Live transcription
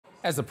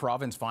As the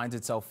province finds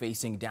itself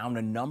facing down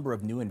a number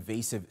of new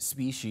invasive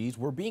species,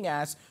 we're being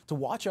asked to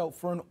watch out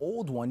for an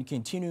old one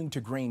continuing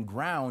to gain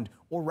ground,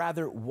 or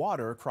rather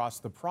water, across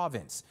the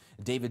province.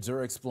 David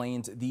Zura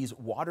explains these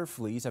water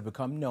fleas have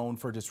become known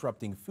for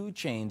disrupting food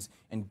chains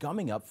and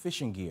gumming up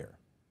fishing gear.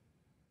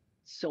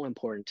 So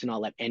important to not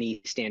let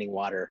any standing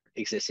water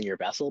exist in your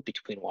vessel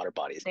between water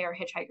bodies. They are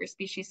hitchhiker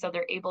species, so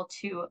they're able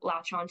to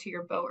latch onto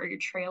your boat or your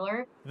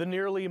trailer. The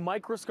nearly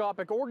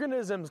microscopic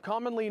organisms,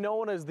 commonly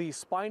known as the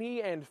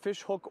spiny and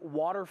fishhook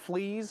water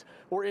fleas,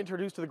 were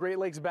introduced to the Great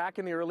Lakes back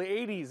in the early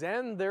 80s,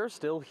 and they're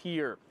still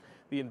here.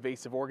 The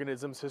invasive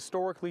organisms,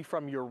 historically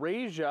from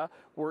Eurasia,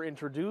 were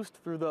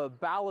introduced through the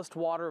ballast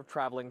water of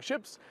traveling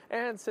ships,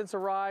 and since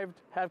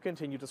arrived, have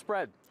continued to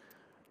spread.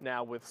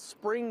 Now, with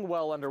spring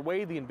well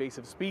underway, the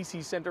Invasive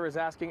Species Center is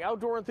asking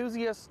outdoor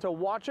enthusiasts to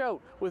watch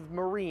out with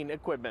marine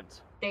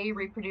equipment. They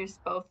reproduce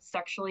both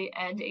sexually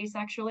and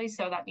asexually,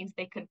 so that means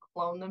they could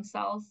clone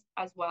themselves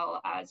as well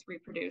as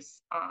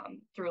reproduce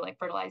through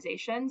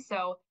fertilization.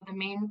 So the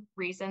main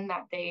reason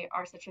that they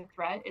are such a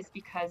threat is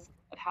because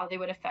of how they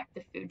would affect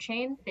the food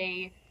chain.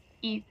 They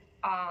eat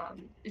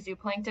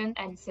zooplankton,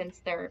 and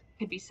since there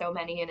could be so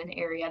many in an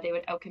area, they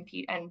would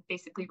outcompete and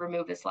basically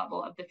remove this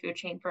level of the food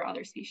chain for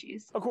other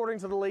species. According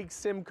to the Lake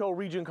Simcoe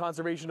Region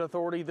Conservation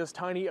Authority, this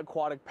tiny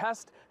aquatic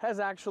pest has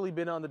actually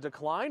been on the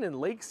decline in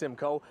Lake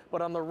Simcoe,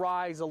 but on the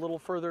rise a little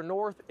further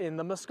north in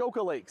the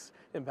Muskoka Lakes,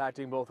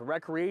 impacting both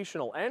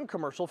recreational and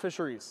commercial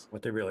fisheries.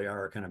 What they really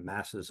are kind of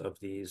masses of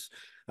these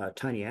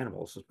tiny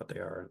animals is what they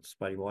are. The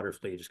spiny water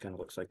flea just kind of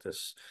looks like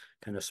this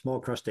kind of small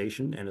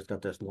crustacean, and it's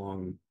got this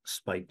long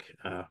spike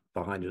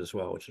behind it as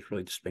well, which is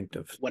really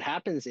distinctive. What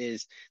happens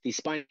is these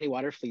spiny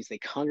water fleas, they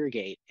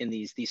congregate in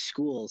these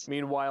schools.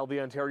 Meanwhile, the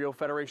Ontario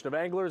Federation of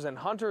Anglers and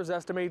Hunters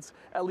estimates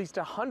at least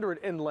 100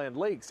 inland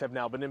lakes have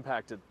now been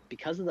impacted.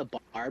 Because of the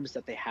barbs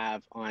that they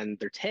have on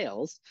their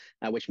tails,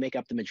 which make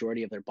up the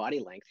majority of their body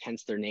length,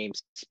 hence their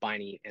names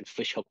spiny and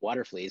fishhook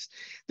water fleas,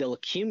 they'll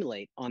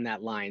accumulate on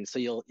that line. So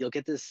you'll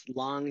get this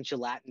long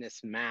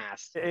gelatinous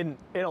mass. In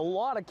a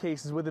lot of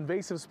cases with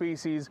invasive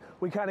species,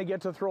 we kind of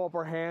get to throw up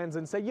our hands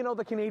and say, you know,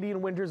 the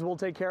Canadian winters will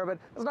take care of it.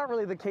 It's not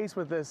really the case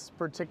with this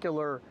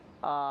particular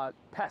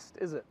pest,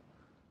 is it?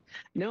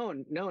 No,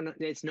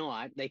 it's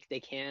not. They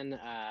can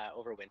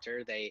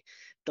overwinter.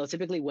 They'll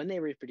typically, when they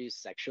reproduce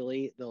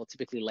sexually, they'll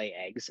typically lay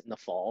eggs in the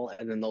fall,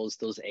 and then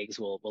those eggs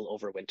will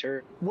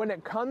overwinter. When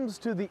it comes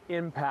to the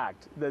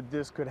impact that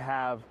this could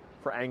have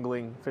for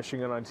angling,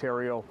 fishing in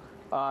Ontario,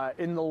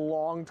 in the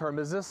long term,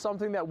 is this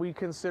something that we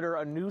consider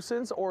a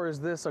nuisance, or is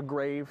this a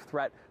grave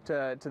threat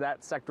to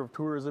that sector of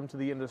tourism, to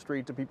the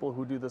industry, to people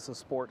who do this as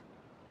sport?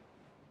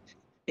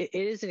 It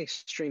is an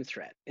extreme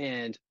threat,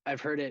 and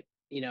I've heard it,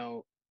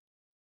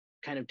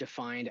 kind of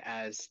defined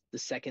as the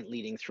second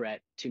leading threat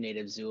to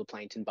native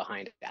zooplankton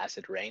behind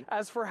acid rain.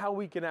 As for how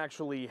we can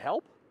actually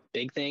help?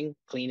 Big thing,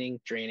 cleaning,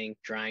 draining,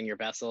 drying your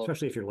vessel.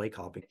 Especially if you're lake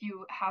hopping. If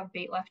you have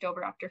bait left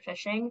over after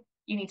fishing,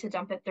 you need to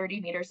dump it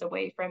 30 meters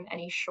away from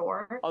any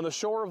shore. On the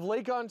shore of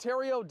Lake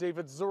Ontario,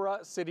 David Zura,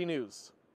 City News.